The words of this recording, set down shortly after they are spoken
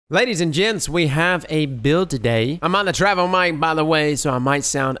Ladies and gents, we have a build today. I'm on the travel mic, by the way, so I might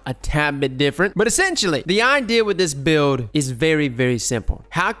sound a tad bit different. But essentially, the idea with this build is very, very simple.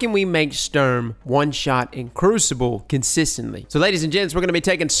 How can we make Sturm one-shot in Crucible consistently? So ladies and gents, we're going to be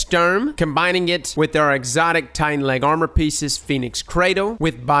taking Sturm, combining it with our exotic Titan leg armor pieces, Phoenix Cradle,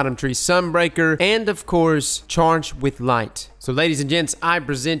 with bottom tree Sunbreaker, and of course, Charge with Light. So ladies and gents, I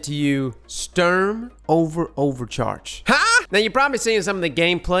present to you Sturm over Overcharge. Huh? Now you're probably seeing some of the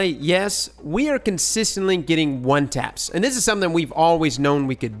gameplay. Yes, we are consistently getting one taps. And this is something we've always known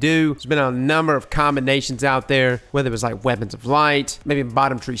we could do. There's been a number of combinations out there, whether it was like Weapons of Light, maybe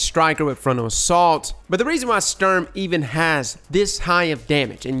bottom tree Striker with frontal assault. But the reason why Sturm even has this high of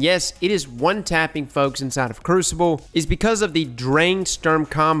damage, and yes, it is one tapping folks inside of Crucible, is because of the Drang Sturm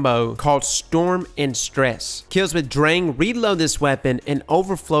combo called Storm and Stress. Kills with Drang reload this weapon and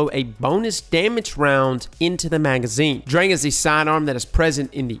overflow a bonus damage round into the magazine. Drang is the sidearm that is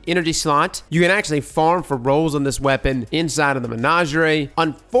present in the energy slot. You can actually farm for rolls on this weapon inside of the menagerie.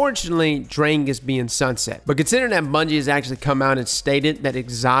 Unfortunately, Drang is being sunset. But considering that Bungie has actually come out and stated that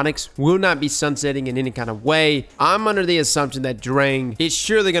exotics will not be sunsetting in any kind of way, I'm under the assumption that Drang is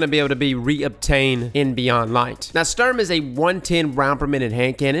surely going to be able to be re-obtained in Beyond Light. Now, Sturm is a 110 round per minute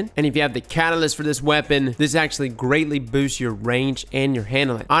hand cannon, and if you have the catalyst for this weapon, this actually greatly boosts your range and your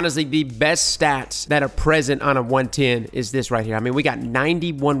handling. Honestly, the best stats that are present on a 110 is this right here. I mean, we got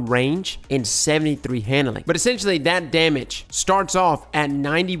 91 range and 73 handling. But essentially, that damage starts off at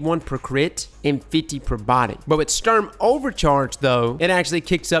 91 per crit and 50 per body. But with Sturm Overcharge, though, it actually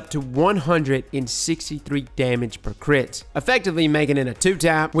kicks up to 163 damage per crit, effectively making it a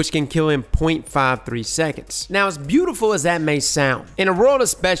 2-tap, which can kill in 0.53 seconds. Now, as beautiful as that may sound, in a world of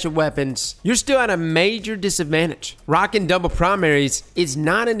special weapons, you're still at a major disadvantage. Rocking double primaries is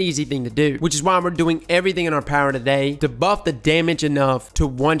not an easy thing to do, which is why we're doing everything in our power today to buff the damage enough to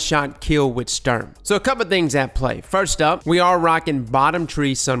one-shot kill with Sturm. So a couple things at play. First up, we are rocking bottom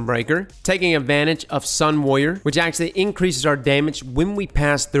tree Sunbreaker, taking advantage of Sun Warrior, which actually increases our damage when we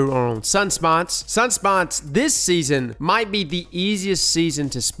pass through our own sunspots. Sunspots this season might be the easiest season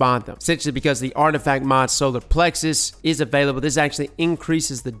to spot them, essentially because the artifact mod Solar Plexus is available. This actually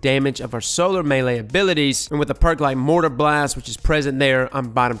increases the damage of our solar melee abilities, and with a perk like Mortar Blast, which is present there on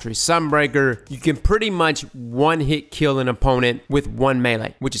bottom tree Sunbreaker, you can pretty much one-hit kill an opponent with one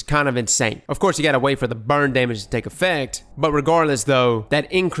melee, which is kind of insane. Of course, you gotta wait for the burn damage to take effect, but regardless though,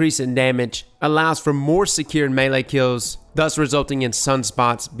 that increase in damage allows for more secured melee kills, thus resulting in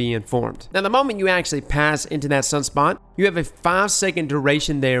sunspots being formed. Now, the moment you actually pass into that sunspot, you have a 5-second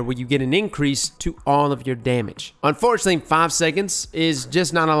duration there where you get an increase to all of your damage. Unfortunately, 5 seconds is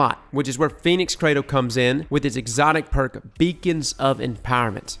just not a lot, which is where Phoenix Cradle comes in with its exotic perk, Beacons of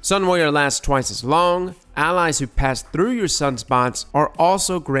Empowerment. Sun Warrior lasts twice as long. Allies who pass through your sunspots are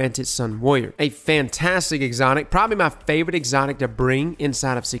also granted Sun Warrior. A fantastic exotic, probably my favorite exotic to bring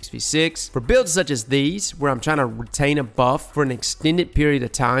inside of 6v6. For builds such as these, where I'm trying to retain a buff for an extended period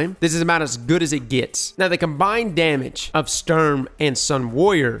of time, this is about as good as it gets. Now, the combined damage of Sturm and Sun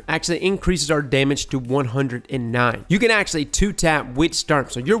Warrior actually increases our damage to 109. You can actually 2-tap with Sturm,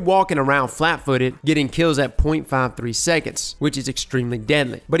 so you're walking around flat-footed, getting kills at 0.53 seconds, which is extremely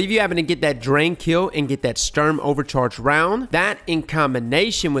deadly. But if you happen to get that Drain kill and get that Sturm Overcharge round, that in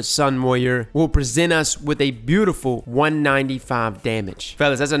combination with Sun Warrior will present us with a beautiful 195 damage.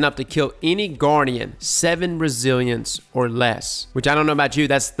 Fellas, that's enough to kill any Guardian 7 resilience or less, which I don't know about you,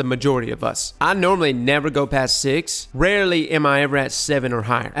 that's the majority of us. I normally never go past 6. Rarely am I ever at 7 or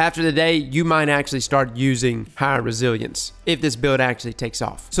higher. After the day, you might actually start using higher resilience if this build actually takes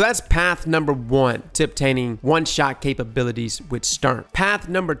off. So that's path number 1 to obtaining one-shot capabilities with Sturm. Path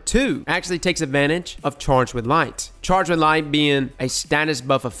number 2 actually takes advantage of Charge with Light. Charge with Light being a status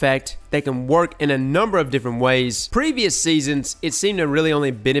buff effect that can work in a number of different ways. Previous seasons, it seemed to really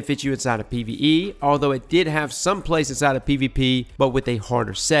only benefit you inside of PvE, although it did have some place inside of PvP, but with a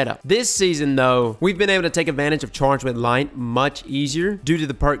harder setup. This season though, we've been able to take advantage of Charge with Light much easier due to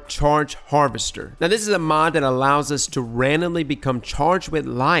the perk Charge Harvester. Now, this is a mod that allows us to randomly become Charged with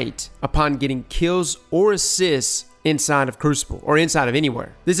Light upon getting kills or assists inside of Crucible or inside of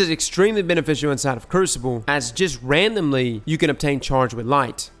anywhere. This is extremely beneficial inside of Crucible, as just randomly you can obtain Charge with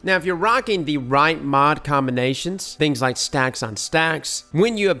Light. Now, if you're rocking the right mod combinations, things like stacks on stacks,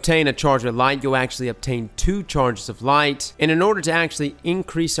 when you obtain a Charge with Light, you'll actually obtain 2 charges of light. And in order to actually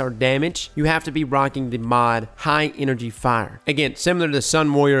increase our damage, you have to be rocking the mod High Energy Fire. Again, similar to the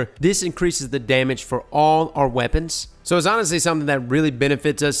Sun Warrior, this increases the damage for all our weapons So it's honestly something that really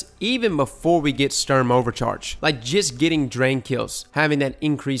benefits us even before we get Sturm Overcharge. Like just getting Drang kills, having that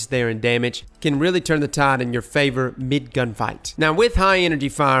increase there in damage can really turn the tide in your favor mid-gunfight. Now with high energy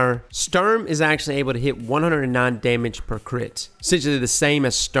fire, Sturm is actually able to hit 109 damage per crit. Essentially the same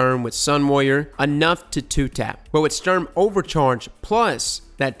as Sturm with Sun Warrior, enough to 2-tap. But with Sturm Overcharge plus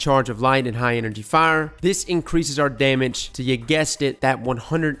that charge of light and high energy fire, this increases our damage to, you guessed it, that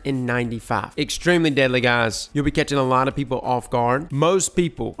 195. Extremely deadly, guys. You'll be catching a lot of people off guard. Most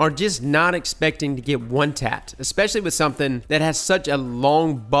people are just not expecting to get one-tapped, especially with something that has such a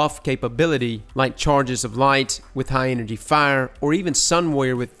long buff capability like charges of light with high energy fire, or even Sun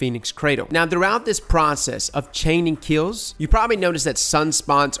Warrior with Phoenix Cradle. Now throughout this process of chaining kills, you probably notice that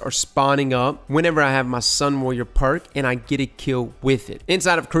sunspots are spawning up whenever I have my Sun Warrior perk and I get a kill with it.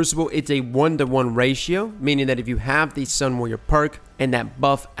 Inside of Crucible, it's a 1-to-1 ratio, meaning that if you have the Sun Warrior perk and that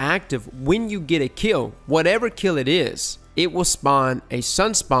buff active, when you get a kill, whatever kill it is, it will spawn a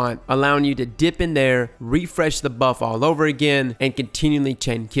sunspot, allowing you to dip in there, refresh the buff all over again, and continually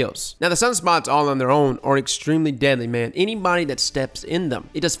chain kills. Now the sunspots all on their own are extremely deadly, man. Anybody that steps in them,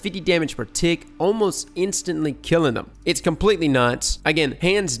 it does 50 damage per tick, almost instantly killing them. It's completely nuts. Again,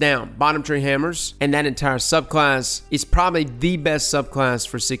 hands down, bottom tree hammers and that entire subclass is probably the best subclass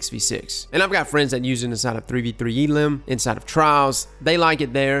for 6v6. And I've got friends that use it inside of 3v3 elim, inside of trials. They like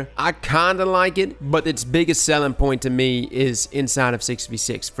it there. I kinda like it, but its biggest selling point to me is inside of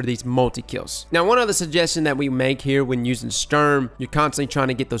 6v6 for these multi-kills. Now, one other suggestion that we make here when using Sturm, you're constantly trying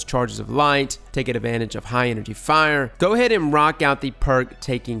to get those charges of light, taking advantage of high energy fire, go ahead and rock out the perk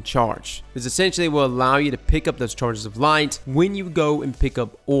Taking Charge. This essentially will allow you to pick up those charges of light when you go and pick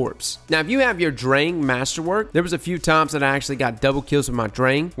up orbs. Now, if you have your Drang Masterwork, there was a few times that I actually got double kills with my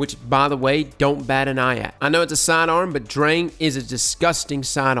Drang, which, by the way, don't bat an eye at. I know it's a sidearm, but Drang is a disgusting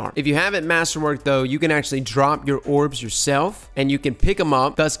sidearm. If you have it Masterwork, though, you can actually drop your orbs yourself, and you can pick them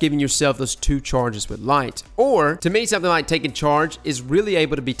up, thus giving yourself those 2 charges with light. Or, to me, something like Taking Charge is really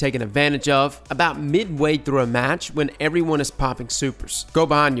able to be taken advantage of about midway through a match when everyone is popping supers. Go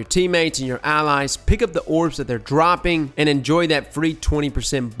behind your teammates and your allies, pick up the orbs that they're dropping, and enjoy that free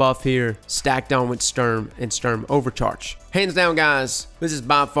 20% buff here stacked on with Sturm and Sturm Overcharge. Hands down, guys, this is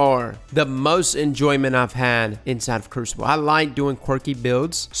by far the most enjoyment I've had inside of Crucible. I like doing quirky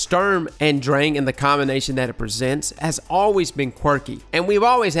builds. Sturm and Drang and the combination that it presents has always been quirky, and we've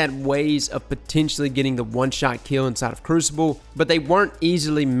always had ways of potentially getting the one-shot kill inside of Crucible, but they weren't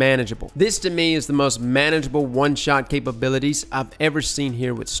easily manageable. This to me is the most manageable one-shot capabilities I've ever seen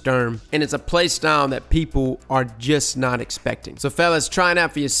here with Sturm, and it's a playstyle that people are just not expecting. So fellas, try it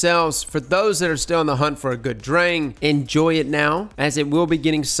out for yourselves. For those that are still on the hunt for a good Drang, enjoy it now, as it will be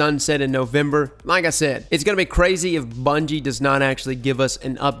getting sunset in November. Like I said, it's gonna be crazy if Bungie does not actually give us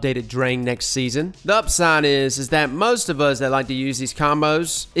an updated Drang next season. The upside is that most of us that like to use these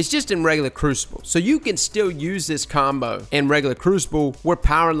combos, it's just in regular Crucible. So you can still use this combo in regular Crucible where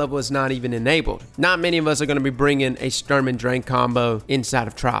power level is not even enabled. Not many of us are gonna be bringing a Sturm and Drang combo inside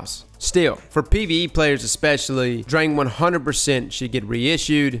of trials. Still, for PvE players especially, Drang 100% should get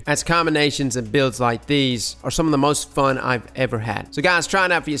reissued, as combinations and builds like these are some of the most fun I've ever had. So guys, try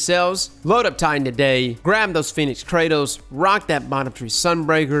it out for yourselves. Load up Titan today, grab those Phoenix Cradles, rock that bottom tree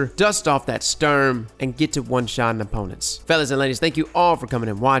Sunbreaker, dust off that Sturm, and get to one-shotting opponents. Fellas and ladies, thank you all for coming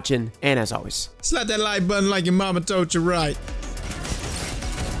and watching, and as always, slap that like button like your mama told you right.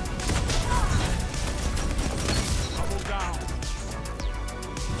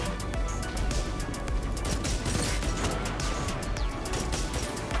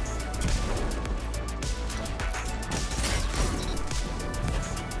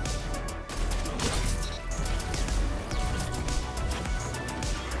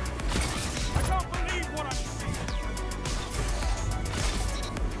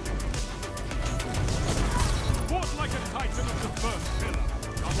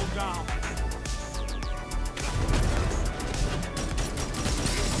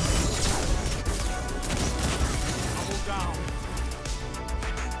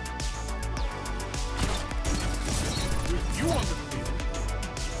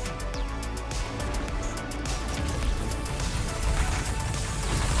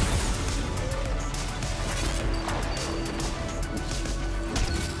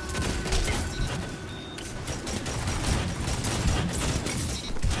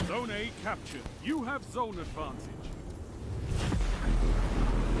 Captured. You have zone advantage.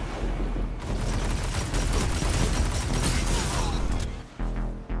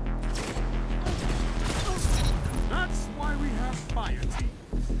 That's why we have fire teams.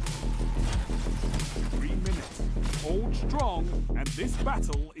 3 minutes. Hold strong, and This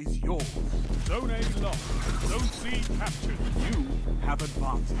battle is yours. Zone A lost. Zone C captured. You have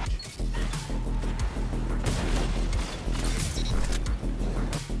advantage.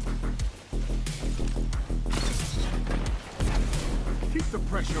 Keep the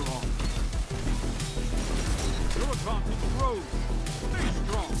pressure on. Your advantage grows. Stay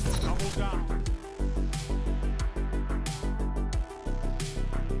strong. Double down.